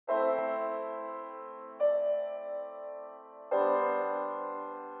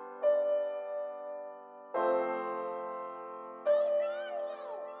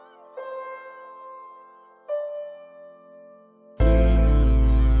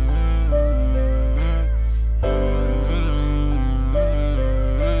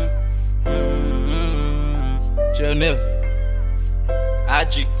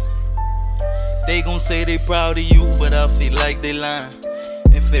They gon' say they proud of you, but I feel like they lying.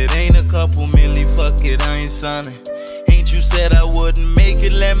 If it ain't a couple milli, fuck it, I ain't signing. Ain't you said I wouldn't make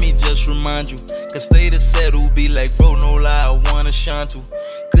it, let me just remind you. Cause they the said who be like, bro, no lie, I wanna shine too.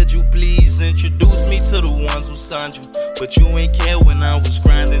 Could you please introduce me to the ones who signed you? But you ain't care when I was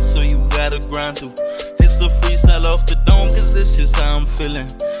grinding, so you gotta grind too. It's a freestyle off the dome, cause it's just how I'm feeling.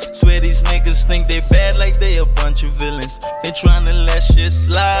 Swear these niggas think they bad like they a bunch of villains. They tryna let shit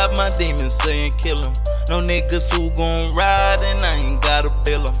slide, my demons saying kill them. No niggas who gon' ride and I ain't gotta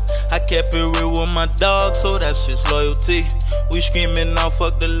bill them. I kept it real with my dog, so that's just loyalty. We screaming out,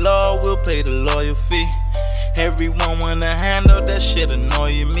 fuck the law, we'll pay the lawyer fee. Everyone wanna handle that shit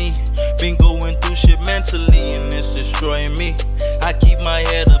annoying me. Been going through shit mentally and it's destroying me. I keep my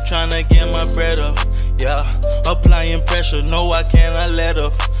head up, tryna get my bread up. Yeah, applying pressure, no I cannot let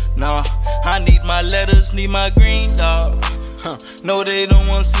up. Nah, I need my letters, need my green dog. No, they don't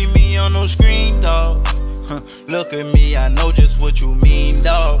wanna see me on no screen, dog. Look at me, I know just what you mean,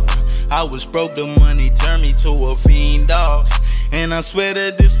 dog. I was broke, the money turned me to a fiend, dog. And I swear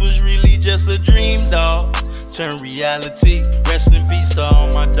that this was really just a dream, dog. Turn reality, rest in peace to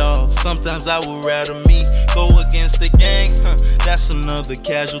all my dogs. Sometimes I would rather me go against the gang, that's another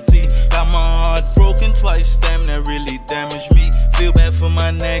casualty. Got my heart broken twice, damn that really damaged me. Feel bad for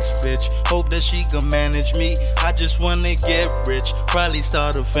my next bitch, hope that she can manage me. I just wanna get rich, probably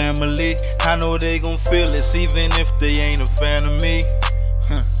start a family. I know they gon' feel this even if they ain't a fan of me.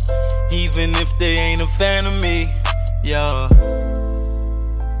 Even if they ain't a fan of me, yeah.